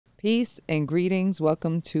Peace and greetings.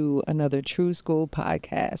 Welcome to another True School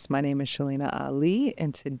podcast. My name is Shalina Ali,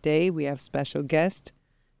 and today we have special guest,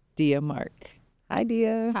 Diya Mark. Hi,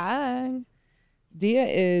 Diya. Hi. Diya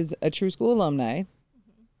is a True School alumni,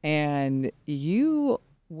 and you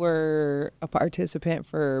were a participant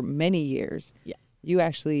for many years. Yes. You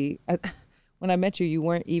actually, when I met you, you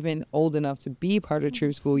weren't even old enough to be part of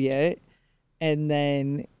True School yet, and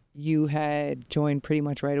then you had joined pretty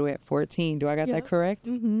much right away at 14. Do I got that correct?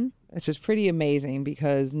 Mm-hmm. It's just pretty amazing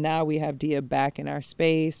because now we have Diya back in our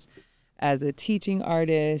space as a teaching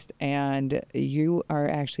artist, and you are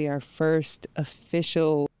actually our first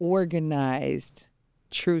official organized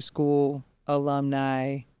True School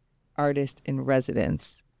alumni artist in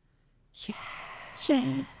residence.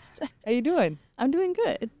 Yes. How you doing? I'm doing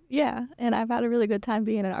good. Yeah. And I've had a really good time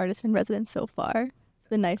being an artist in residence so far. It's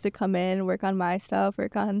been nice to come in, work on my stuff,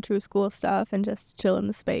 work on True School stuff, and just chill in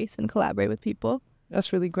the space and collaborate with people.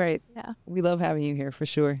 That's really great. Yeah. We love having you here for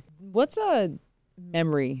sure. What's a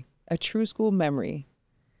memory, a True School memory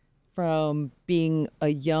from being a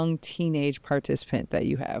young teenage participant that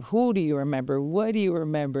you have? Who do you remember? What do you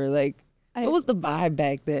remember? Like, what was the vibe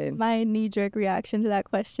back then? My knee-jerk reaction to that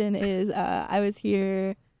question is I was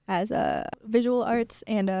here as a visual arts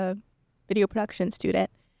and a video production student.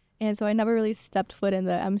 And so I never really stepped foot in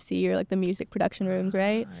the MC or like the music production rooms,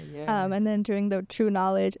 right? Yeah. And then during the True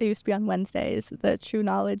Knowledge, it used to be on Wednesdays, the True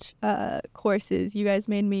Knowledge courses, you guys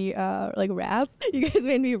made me like rap. You guys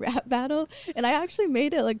made me rap battle. And I actually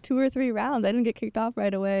made it like 2 or 3 rounds. I didn't get kicked off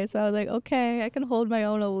right away. So I was like, okay, I can hold my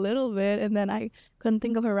own a little bit. And then I couldn't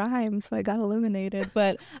think of a rhyme, so I got eliminated.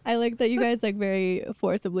 But I like that you guys like very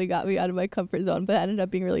forcibly got me out of my comfort zone. But it ended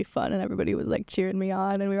up being really fun and everybody was like cheering me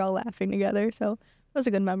on and we were all laughing together. So that was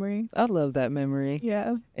a good memory. I love that memory.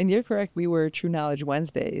 Yeah. And you're correct. We were True Knowledge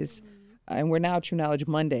Wednesdays, and we're now True Knowledge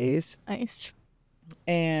Mondays. Nice.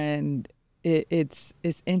 And it's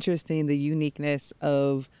interesting, the uniqueness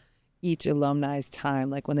of each alumni's time.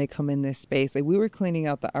 Like when they come in this space, like we were cleaning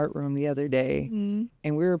out the art room the other day, and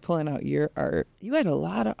we were pulling out your art. You had a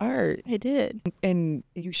lot of art. I did. And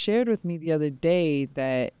you shared with me the other day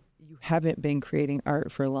that you haven't been creating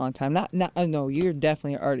art for a long time. No, you're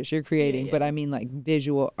definitely an artist. You're creating, but I mean like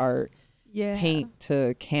visual art, paint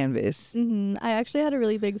to canvas. I actually had a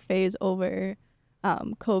really big phase over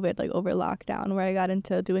COVID, like over lockdown, where I got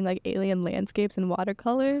into doing like alien landscapes and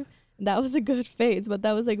watercolor. That was a good phase, but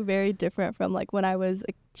that was like very different from like when I was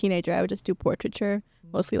a teenager. I would just do portraiture,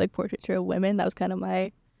 mostly like portraiture of women. That was kind of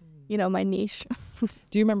my, my niche.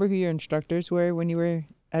 Do you remember who your instructors were when you were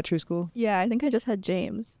at True School? Yeah, I think I just had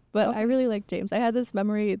James, but I really like James. I had this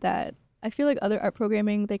memory that I feel like other art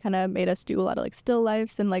programming, they kind of made us do a lot of like still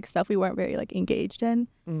lifes and like stuff we weren't very like engaged in.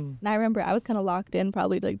 And I remember I was kind of locked in,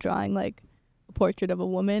 probably like drawing like a portrait of a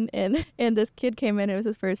woman, and this kid came in, it was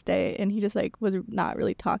his first day, and he just like was not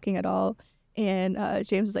really talking at all. And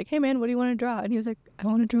James was like, hey man, what do you want to draw? And he was like, I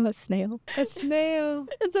want to draw a snail. A snail.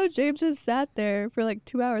 And so James just sat there for like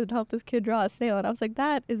 2 hours to help this kid draw a snail. And I was like,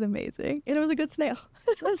 that is amazing. And it was a good snail.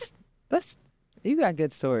 That's you got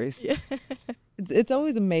good stories. Yeah. It's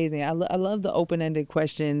always amazing. I love the open-ended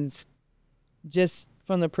questions just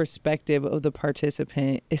from the perspective of the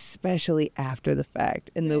participant, especially after the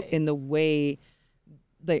fact, in the way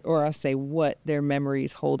or I'll say what their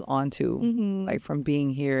memories hold on to, like from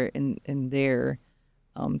being here in their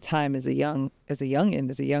time as a young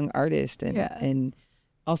artist, and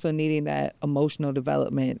also needing that emotional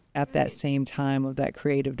development at that same time of that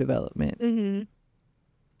creative development.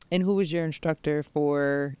 And who was your instructor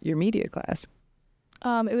for your media class?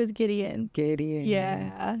 It was Gideon.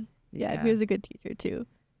 Yeah, he was a good teacher too.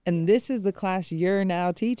 And this is the class you're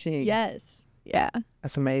now teaching. Yes. Yeah.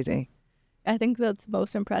 That's amazing. I think that's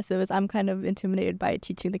most impressive is I'm kind of intimidated by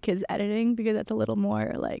teaching the kids editing because that's a little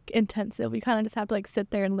more like intensive. You kind of just have to like sit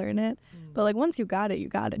there and learn it. But like once you got it, you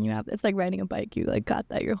got it. And you have, it's like riding a bike. You like got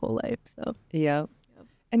that your whole life. So yeah.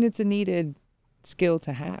 And it's a needed skill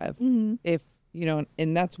to have. If,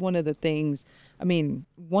 and that's one of the things,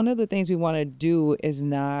 one of the things we want to do is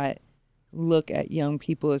not look at young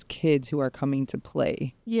people as kids who are coming to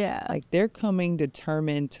play. Yeah. Like they're coming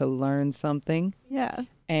determined to learn something. Yeah.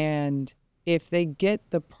 And if they get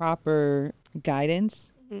the proper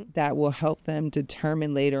guidance, that will help them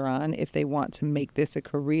determine later on if they want to make this a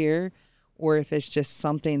career or if it's just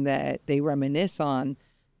something that they reminisce on,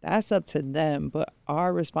 that's up to them. But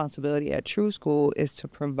our responsibility at True School is to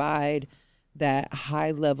provide that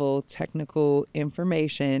high level technical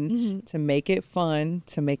information to make it fun,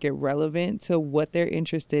 to make it relevant to what they're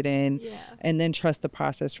interested in, and then trust the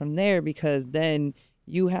process from there, because then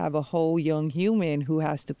you have a whole young human who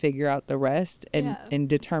has to figure out the rest and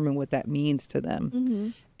determine what that means to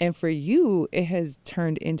them. And for you, it has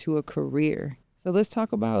turned into a career. So let's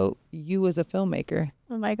talk about you as a filmmaker.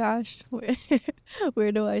 Oh my gosh,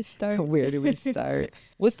 where do I start? Where do we start?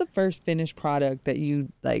 What's the first finished product that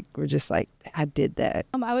you like were just like, I did that?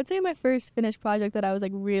 I would say my first finished project that I was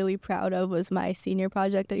like really proud of was my senior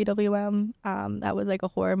project at UWM. That was like a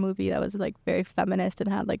horror movie that was like very feminist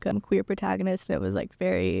and had like a queer protagonist. And it was like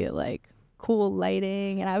very like cool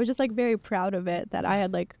lighting, and I was just like very proud of it that I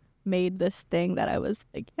had like made this thing that I was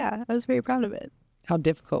like, yeah, I was very proud of it. How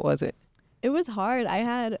difficult was it? It was hard. I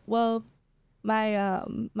had, well, my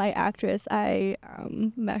my actress, I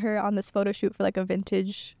met her on this photo shoot for like a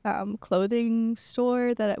vintage clothing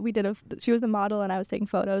store that we did. She was the model and I was taking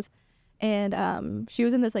photos, and she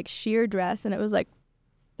was in this like sheer dress, and it was like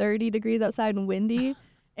 30 degrees outside and windy.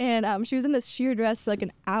 And she was in this sheer dress for like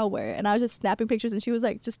an hour, and I was just snapping pictures, and she was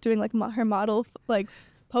like just doing like her model like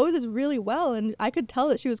poses really well, and I could tell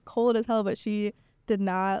that she was cold as hell, but she did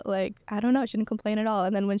not like, I don't know, she didn't complain at all.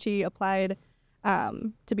 And then when she applied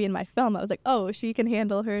to be in my film, I was like, oh, she can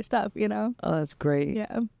handle her stuff, you know? Oh, that's great.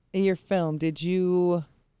 Yeah. In your film, did you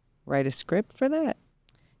write a script for that?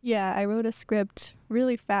 Yeah, I wrote a script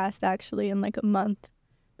really fast, actually, in like a month,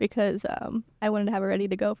 because I wanted to have it ready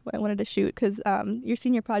to go for when I wanted to shoot, because your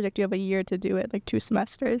senior project, you have a year to do it, like 2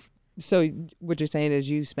 semesters. So what you're saying is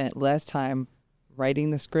you spent less time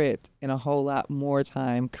writing the script and a whole lot more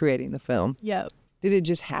time creating the film. Yep. Did it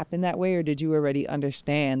just happen that way, or did you already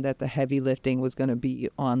understand that the heavy lifting was going to be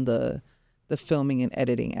on the filming and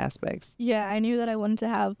editing aspects? Yeah, I knew that I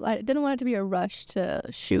didn't want it to be a rush to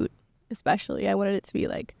shoot, especially. I wanted it to be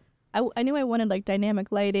like, I knew I wanted like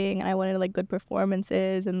dynamic lighting, and I wanted like good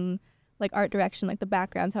performances and like art direction, like the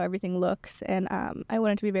backgrounds, how everything looks. And I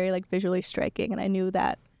wanted it to be very like visually striking, and I knew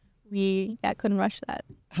that we couldn't rush that.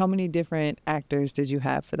 How many different actors did you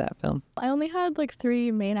have for that film? I only had like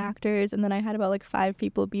 3 main actors, and then I had about like 5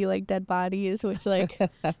 people be like dead bodies, which like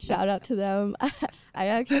shout out to them. I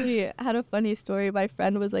actually had a funny story. My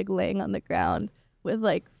friend was like laying on the ground with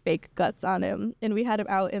like fake guts on him, and we had him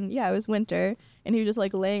out, and it was winter, and he was just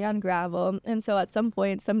like laying on gravel. And so at some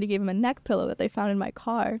point somebody gave him a neck pillow that they found in my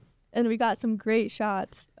car, and we got some great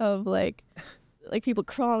shots of like people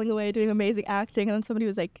crawling away doing amazing acting. And then somebody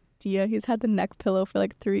was like, Diya, he's had the neck pillow for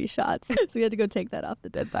like 3 shots. So we had to go take that off the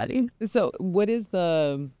dead body. So what is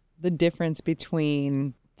the difference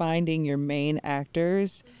between finding your main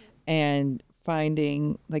actors and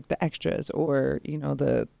finding like the extras, or, you know,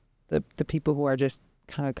 the people who are just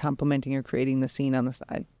kind of complementing or creating the scene on the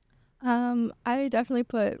side? I definitely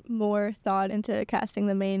put more thought into casting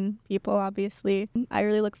the main people, obviously. I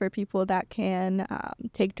really look for people that can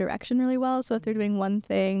take direction really well. So if they're doing one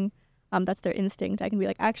thing, that's their instinct, I can be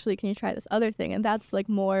like, actually, can you try this other thing? And that's like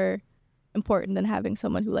more important than having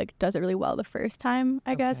someone who like does it really well the first time,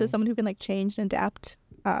 I guess, is someone who can like change and adapt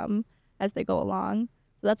as they go along.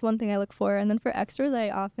 So that's one thing I look for. And then for extras, I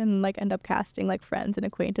often like end up casting like friends and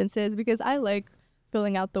acquaintances, because I like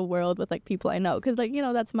filling out the world with like people I know, because like, you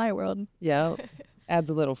know, that's my world. Yeah. Adds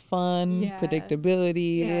a little fun,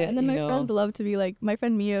 predictability. Yeah, and then my friends love to be like, my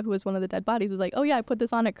friend Mia, who was one of the dead bodies, was like, oh yeah, I put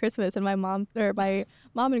this on at Christmas, and my mom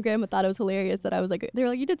and grandma thought it was hilarious that I was like, they were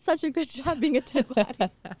like, you did such a good job being a dead body.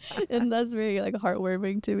 And that's very like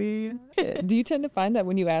heartwarming to me. Do you tend to find that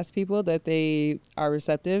when you ask people that they are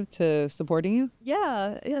receptive to supporting you?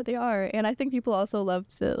 Yeah, they are. And I think people also love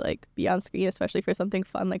to like be on screen, especially for something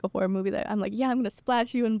fun like a horror movie, that I'm like, yeah, I'm gonna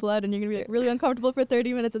splash you in blood, and you're gonna be like really uncomfortable for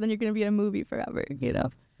 30 minutes, and then you're gonna be in a movie forever, you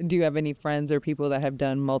know. Do you have any friends or people that have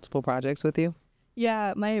done multiple projects with you?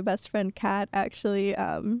 Yeah, my best friend Kat, actually,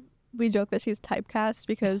 we joke that she's typecast,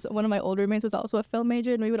 because one of my old roommates was also a film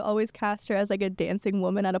major, and we would always cast her as like a dancing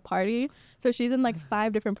woman at a party. So she's in like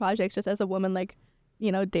 5 different projects just as a woman, like,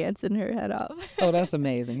 you know, dancing her head off. Oh, that's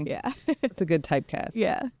amazing. Yeah. It's a good typecast.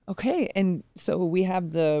 Yeah. Okay, and so we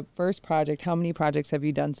have the first project. How many projects have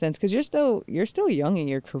you done since? Because you're still young in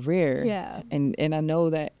your career. Yeah. And I know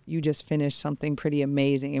that you just finished something pretty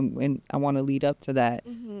amazing, and I want to lead up to that,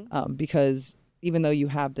 because even though you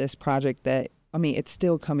have this project that, I mean, it's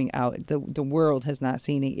still coming out. The world has not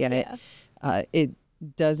seen it yet. Yeah.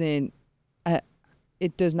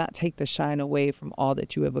 It does not take the shine away from all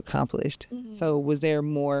that you have accomplished. So was there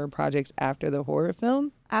more projects after the horror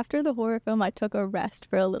film? After the horror film, I took a rest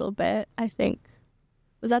for a little bit. I think,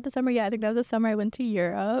 was that the summer? Yeah, I think that was the summer I went to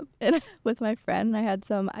Europe and with my friend. I had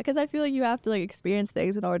some, because I feel like you have to like experience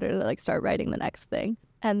things in order to like start writing the next thing.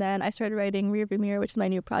 And then I started writing Rearview Mirror, which is my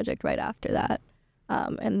new project right after that.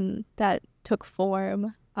 And that took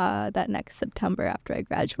form that next September after I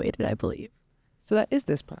graduated, I believe. So that is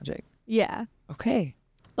this project. Yeah. Okay.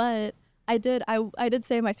 But I did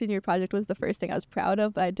say my senior project was the first thing I was proud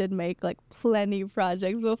of, but I did make like plenty of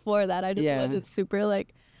projects before that. I just wasn't super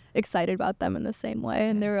like excited about them in the same way.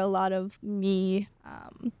 And there were a lot of me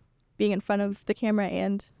being in front of the camera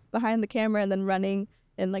and behind the camera, and then running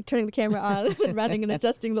and like turning the camera on and running and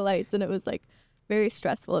adjusting the lights, and it was like very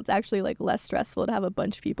stressful. It's actually like less stressful to have a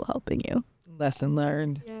bunch of people helping you. Lesson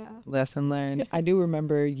learned. Yeah. Lesson learned. I do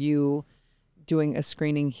remember you doing a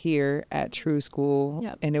screening here at TRUE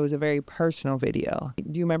Skool, and it was a very personal video.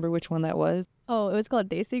 Do you remember which one that was? Oh, it was called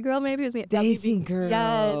Daisy Girl, maybe? It was me. Daisy Girl.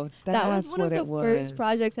 Yes. That was one of the was. first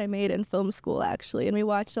projects I made in film school, actually. And we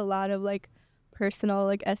watched a lot of like personal,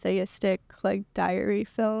 like essayistic, like diary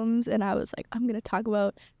films. And I was like, I'm going to talk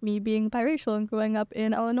about me being biracial and growing up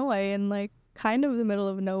in Illinois and like kind of the middle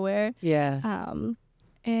of nowhere. Yeah.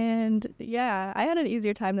 And yeah, I had an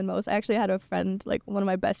easier time than most. I actually had a friend, like one of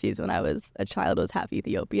my besties when I was a child was half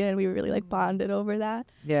Ethiopian, and we really like bonded over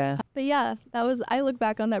that. Yeah. But yeah, I look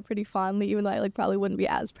back on that pretty fondly, even though I like probably wouldn't be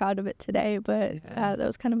as proud of it today. But that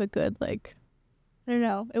was kind of a good, like, I don't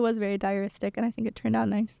know, it was very diaristic, and I think it turned out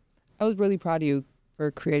nice. I was really proud of you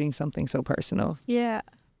for creating something so personal. Yeah.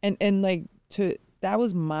 And like that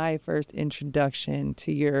was my first introduction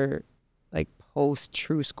to your like post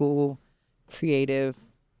TRUE Skool creative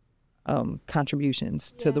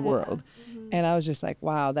contributions to the world. And I was just like,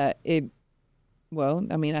 wow, I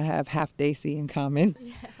have half Daisy in common.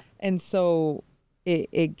 And so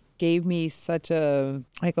it gave me such a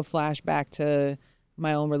flashback to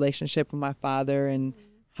my own relationship with my father and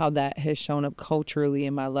how that has shown up culturally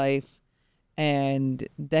in my life. And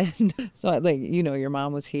then so like, you know, your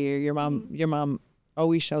mom was here, your mom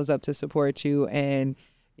always shows up to support you, and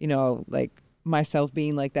you know, like myself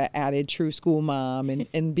being like that added TRUE Skool mom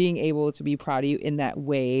and being able to be proud of you in that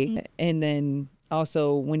way. And then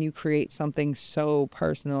also when you create something so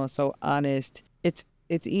personal, so honest, it's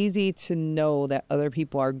easy to know that other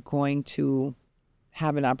people are going to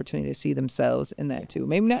have an opportunity to see themselves in that too.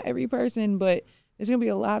 Maybe not every person, but there's going to be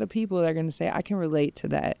a lot of people that are going to say, I can relate to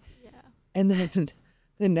that. Yeah. And then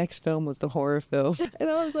the next film was the horror film. And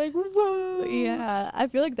I was like, whoa. Yeah. I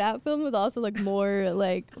feel like that film was also like more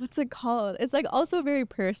like, what's it called? It's like also very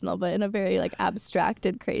personal, but in a very like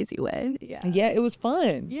abstracted, crazy way. Yeah. Yeah, it was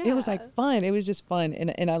fun. Yeah. It was like fun. It was just fun.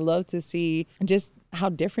 And I love to see just how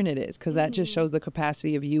different it is, because that just shows the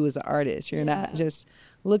capacity of you as an artist. You're not just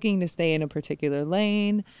looking to stay in a particular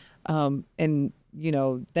lane. And, you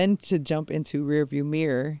know, then to jump into Rearview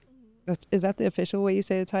Mirror. Is that the official way you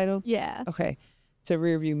say the title? Yeah. Okay. To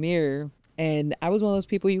Rearview Mirror, and I was one of those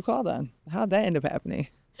people you called on. How'd that end up happening?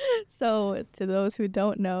 So to those who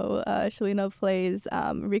don't know, Shalina plays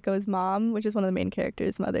Rico's mom, which is one of the main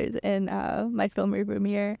characters' mothers in my film Rearview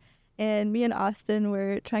Mirror. And me and Austin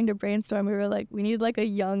were trying to brainstorm. We were like, we need like a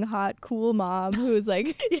young, hot, cool mom who's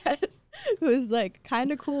like, who's like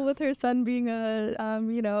kind of cool with her son being a,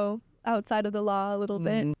 you know, outside of the law a little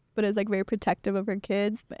bit, but is like very protective of her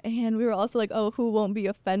kids. And we were also like, oh, who won't be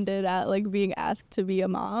offended at like being asked to be a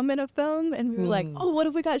mom in a film? And we were like, oh, what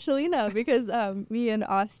if we got Shalina? Because me and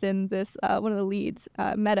Austin, this one of the leads,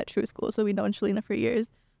 met at TRUE Skool, so we'd known Shalina for years.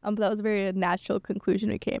 But that was a very natural conclusion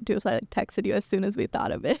we came to. So I like texted you as soon as we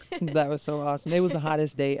thought of it. That was so awesome. It was the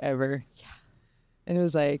hottest day ever. Yeah. And it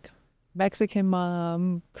was like Mexican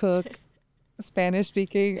mom, cook, Spanish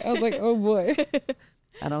speaking. I was like, oh boy.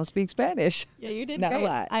 I don't speak Spanish. Yeah, you did Not great. a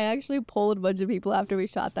lot. I actually polled a bunch of people after we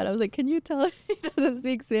shot that. I was like, can you tell he doesn't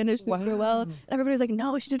speak Spanish super well? And everybody was like,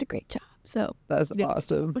 no, she did a great job. So that's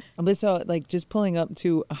awesome. But so like just pulling up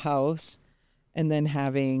to a house and then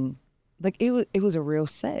having like it was a real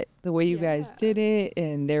set. The way you guys did it,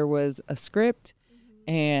 and there was a script,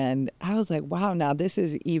 and I was like, wow, now this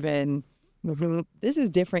is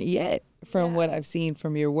different yet from what I've seen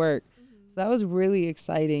from your work. So that was really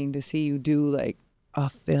exciting to see you do like a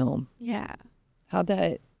film. Yeah. How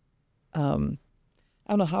that I don't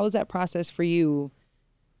know, how was that process for you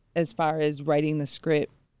as far as writing the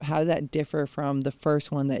script? How did that differ from the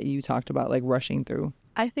first one that you talked about like rushing through?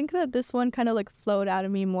 I think that this one kind of like flowed out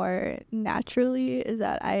of me more naturally, is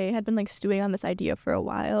that I had been like stewing on this idea for a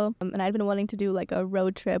while, and I'd been wanting to do like a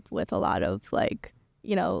road trip with a lot of like,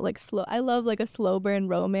 you know, like I love like a slow burn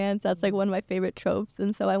romance. That's like one of my favorite tropes,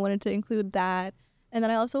 and so I wanted to include that. And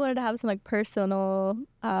then I also wanted to have some like personal,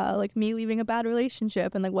 like me leaving a bad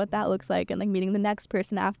relationship and like what that looks like, and like meeting the next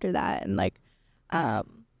person after that, and like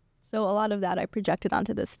so a lot of that I projected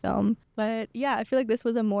onto this film. But yeah, I feel like this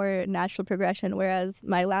was a more natural progression, whereas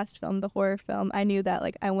my last film, the horror film, I knew that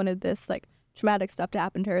like I wanted this like traumatic stuff to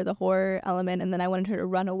happen to her, the horror element, and then I wanted her to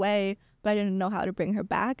run away, but I didn't know how to bring her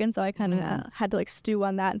back, and so I kind of had to like stew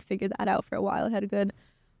on that and figure that out for a while. I had a good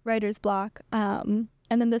writer's block.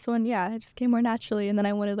 And then this one, yeah, it just came more naturally. And then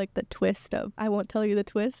I wanted like the twist of, I won't tell you the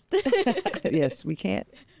twist. Yes, we can't.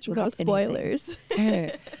 No spoilers.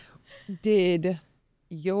 Did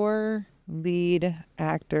your lead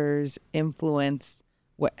actors influence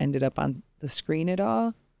what ended up on the screen at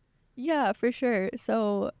all? Yeah, for sure.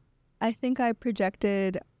 So I think I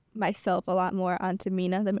projected myself a lot more onto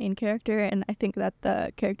Mina, the main character, and I think that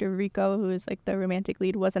the character Rico, who is like the romantic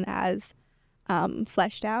lead, wasn't as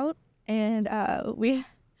fleshed out. And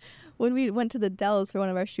when we went to the Dells for one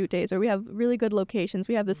of our shoot days, where we have really good locations,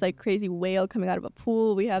 we have this like crazy whale coming out of a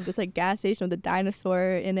pool, we have this like gas station with a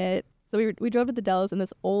dinosaur in it. So we drove to the Dells in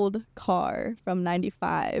this old car from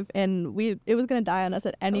 '95, and it was gonna die on us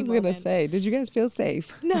at any moment. I was gonna say, did you guys feel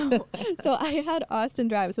safe? No. So I had Austin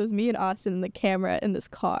drive. So it was me and Austin and the camera in this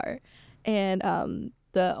car, and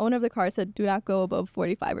the owner of the car said, "Do not go above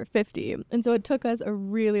 45 or 50." And so it took us a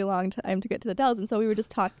really long time to get to the Dells. And so we were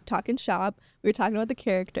just talking shop. We were talking about the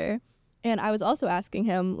character, and I was also asking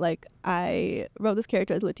him, like, I wrote this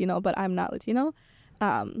character as Latino, but I'm not Latino.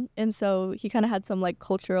 And so he kind of had some like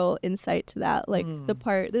cultural insight to that. Like there's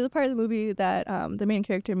a part of the movie that the main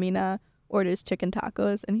character Mina orders chicken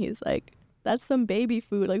tacos, and he's like, "That's some baby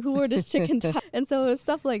food. Like, who orders chicken tacos?" And so it was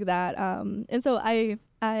stuff like that. And so I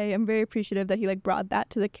am very appreciative that he like brought that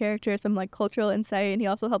to the character, some like cultural insight, and he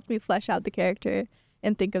also helped me flesh out the character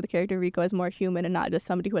and think of the character Rico as more human and not just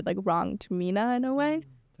somebody who had like wronged Mina in a way.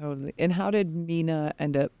 Totally. And how did Mina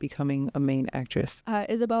end up becoming a main actress?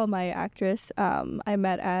 Isabel, my actress, I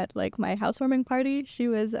met at like my housewarming party. She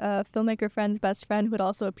was a filmmaker friend's best friend who had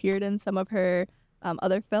also appeared in some of her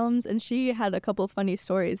other films, and she had a couple of funny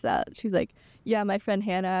stories that she was like, "Yeah, my friend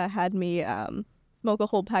Hannah had me smoke a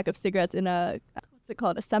whole pack of cigarettes in a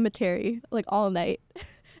cemetery, like all night."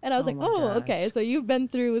 And I was gosh. Okay, so you've been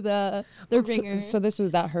through the ringer. So this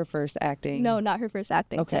was not her first acting? No, not her first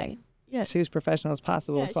acting thing. Yeah. She was professional as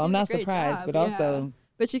possible, yeah, so I'm not surprised, job, but also...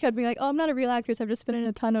 But she kept being like, "Oh, I'm not a real actress. I've just been in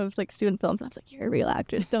a ton of like student films." And I was like, "You're a real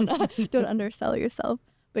actress. Don't undersell yourself."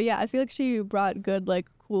 But yeah, I feel like she brought good, like,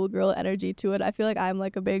 cool girl energy to it. I feel like I'm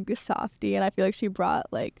like a big softie, and I feel like she brought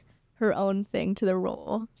like her own thing to the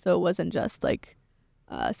role. So it wasn't just like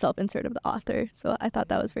self-insert of the author. So I thought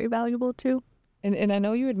that was very valuable too. And I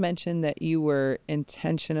know you had mentioned that you were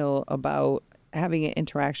intentional about having an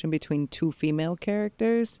interaction between two female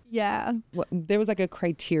characters. Yeah. There was like a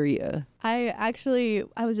criteria. I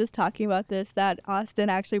was just talking about this, that Austin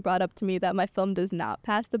actually brought up to me that my film does not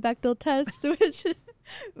pass the Bechdel test, which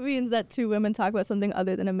means that two women talk about something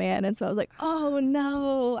other than a man. And so I was like, oh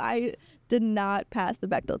no, I did not pass the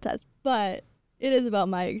Bechdel test. But it is about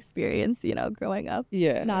my experience, growing up.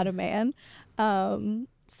 Yeah. Not a man.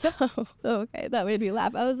 So, okay, that made me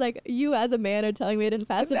laugh. I was like, you as a man are telling me I didn't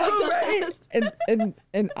pass the Bechdel test.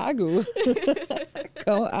 And Agu.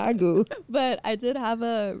 Go Agu. But I did have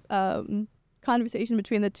a conversation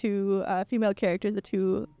between the two female characters, the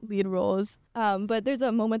two lead roles. But there's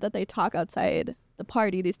a moment that they talk outside the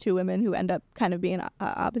party, these two women who end up kind of being in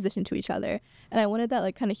opposition to each other. And I wanted that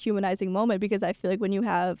like kind of humanizing moment, because I feel like when you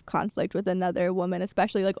have conflict with another woman,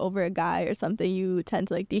 especially like over a guy or something, you tend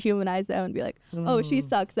to like dehumanize them and be like, "Oh, she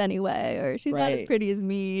sucks anyway," or "She's not as pretty as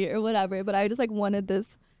me," or whatever. But I just like wanted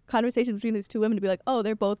this conversation between these two women to be like, "Oh,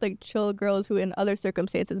 they're both like chill girls who in other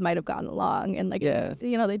circumstances might have gotten along," and like,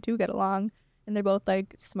 they do get along, and they're both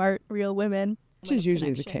like smart, real women. Which is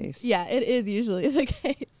usually the case. Yeah, it is usually the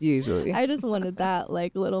case. Usually. I just wanted that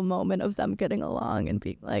like little moment of them getting along and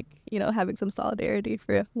being like, having some solidarity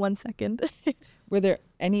for 1 second. Were there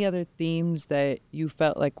any other themes that you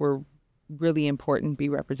felt like were really important be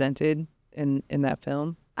represented in that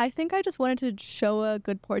film? I think I just wanted to show a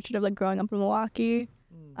good portrait of like growing up in Milwaukee,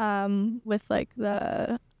 with like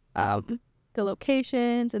the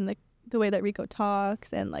locations and the way that Rico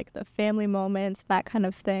talks and like the family moments, that kind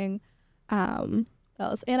of thing.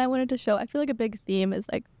 And I wanted to show, I feel like a big theme is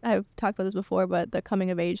like, I've talked about this before, but the coming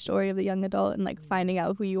of age story of the young adult and like finding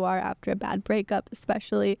out who you are after a bad breakup,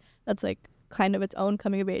 especially, that's like kind of its own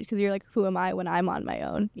coming of age, because you're like, who am I when I'm on my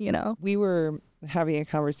own, We were having a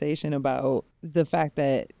conversation about the fact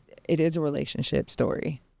that it is a relationship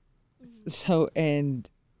story. So, and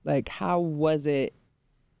like, how was it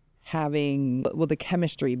having the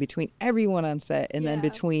chemistry between everyone on set and then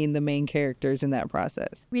between the main characters in that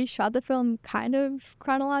process? We shot the film kind of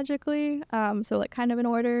chronologically, so like kind of in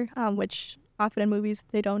order, which often in movies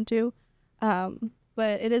they don't do,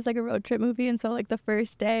 but it is like a road trip movie, and so like the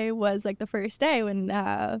first day was like the first day when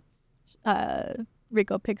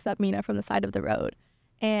Rico picks up Mina from the side of the road.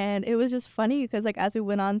 And it was just funny because like as we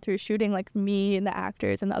went on through shooting, like me and the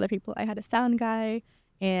actors and the other people, I had a sound guy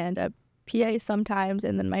and a PA sometimes,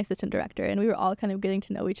 and then my assistant director, and we were all kind of getting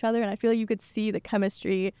to know each other, and I feel like you could see the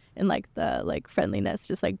chemistry and like the like friendliness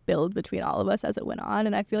just like build between all of us as it went on.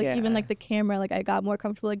 And I feel like even like the camera, like I got more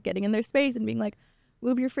comfortable like getting in their space and being like,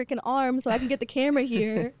 move your freaking arm so I can get the camera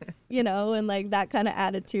here, you know, and like that kind of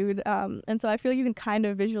attitude. And so I feel like you can kind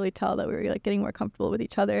of visually tell that we were like getting more comfortable with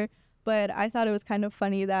each other. But I thought it was kind of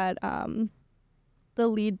funny that the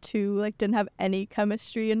lead two like didn't have any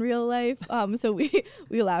chemistry in real life. So we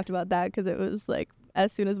laughed about that because it was like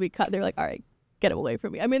as soon as we cut, they were like, all right, get away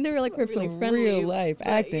from me. I mean, they were like perfectly friendly. Real life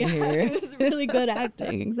acting here. It was really good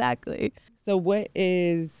acting, exactly. So what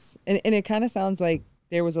is, and it kind of sounds like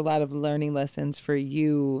there was a lot of learning lessons for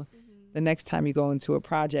you. The next time you go into a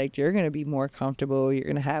project, you're going to be more comfortable. You're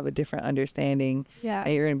going to have a different understanding. Yeah.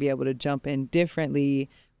 And you're going to be able to jump in differently,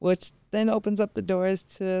 which then opens up the doors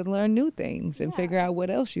to learn new things and figure out what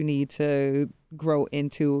else you need to grow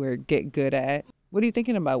into or get good at. What are you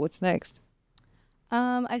thinking about? What's next?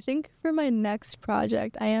 I think for my next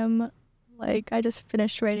project, I just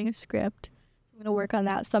finished writing a script. I'm going to work on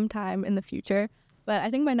that sometime in the future. But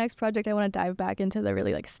I think my next project, I want to dive back into the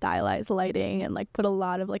really like stylized lighting and like put a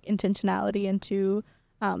lot of like intentionality into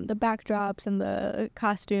the backdrops and the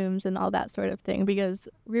costumes and all that sort of thing. Because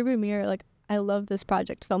Rearview Mirror, like I love this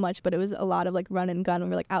project so much, but it was a lot of like run and gun. We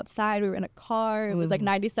were like outside, we were in a car. It was like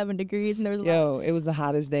 97 degrees, and there was it was the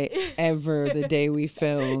hottest day ever. The day we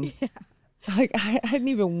filmed. Yeah. Like I didn't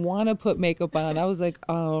even want to put makeup on. I was like,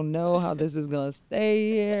 oh no, how this is gonna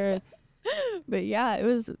stay here. But yeah,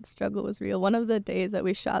 the struggle was real. One of the days that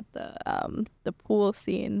we shot the pool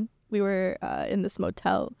scene, we were in this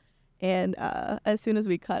motel, and as soon as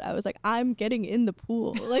we cut, I was like, I'm getting in the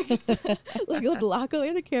pool, like let's lock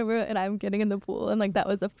away the camera, and I'm getting in the pool, and like that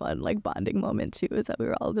was a fun like bonding moment too, is that we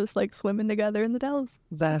were all just like swimming together in the Dells.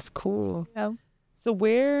 That's cool. Yeah. So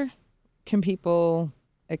where can people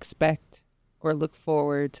expect or look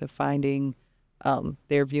forward to finding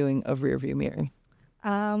their viewing of Rearview Mirror?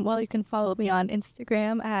 Well, you can follow me on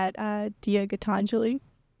Instagram at Diya Gitanjali,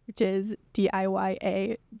 which is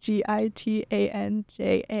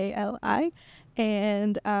DIYAGITANJALI.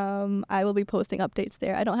 And I will be posting updates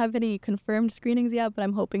there. I don't have any confirmed screenings yet, but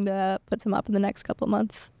I'm hoping to put some up in the next couple of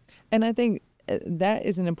months. And I think that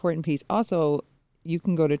is an important piece. Also, you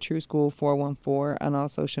can go to TRUE Skool 414 on all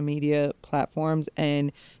social media platforms,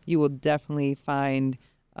 and you will definitely find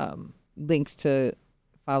links to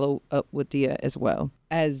follow up with Diya as well.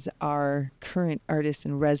 As our current artist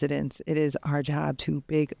in residence, it is our job to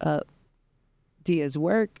big up Diya's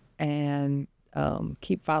work and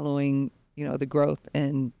keep following, the growth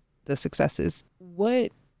and the successes.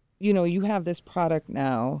 You have this product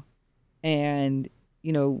now, and,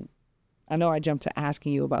 I know I jumped to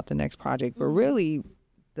asking you about the next project, but really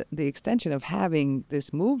the extension of having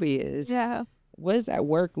this movie is, what does that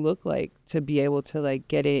work look like to be able to like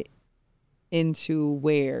get it into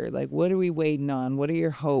where? Like, what are we waiting on? What are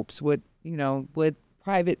your hopes? What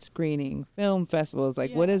private screening, film festivals,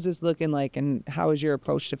 like what is this looking like, and how is your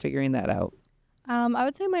approach to figuring that out? I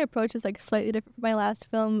would say my approach is like slightly different from my last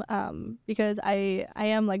film, because I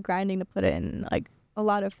am like grinding to put in like a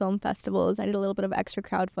lot of film festivals. I did a little bit of extra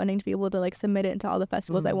crowdfunding to be able to like submit it into all the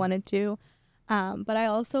festivals I wanted to. But I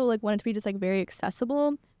also like want it to be just like very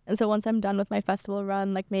accessible. And so once I'm done with my festival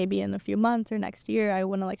run, like maybe in a few months or next year, I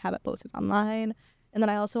want to like have it posted online. And then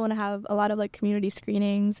I also want to have a lot of like community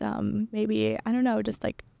screenings, maybe, I don't know, just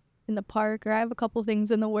like in the park, or I have a couple things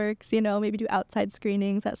in the works, maybe do outside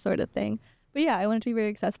screenings, that sort of thing. But yeah, I want it to be very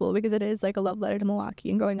accessible because it is like a love letter to Milwaukee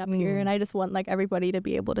and growing up here. And I just want like everybody to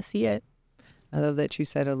be able to see it. I love that you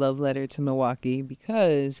said a love letter to Milwaukee,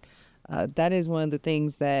 because that is one of the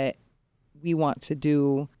things that we want to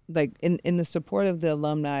do, like in the support of the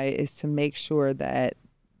alumni, is to make sure that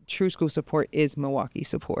TRUE Skool support is Milwaukee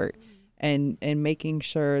support, and making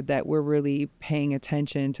sure that we're really paying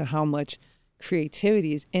attention to how much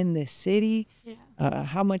creativity is in this city,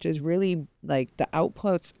 how much is really like the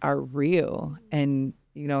outputs are real, and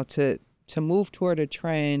to move toward a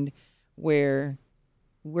trend where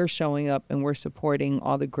we're showing up and we're supporting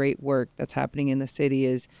all the great work that's happening in the city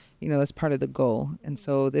is, that's part of the goal. And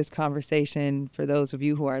so this conversation, for those of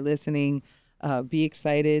you who are listening, be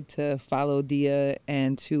excited to follow Diya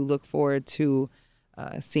and to look forward to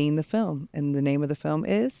seeing the film. And the name of the film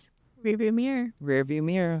is? Rearview Mirror. Rearview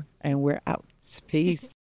Mirror. And we're out. Peace.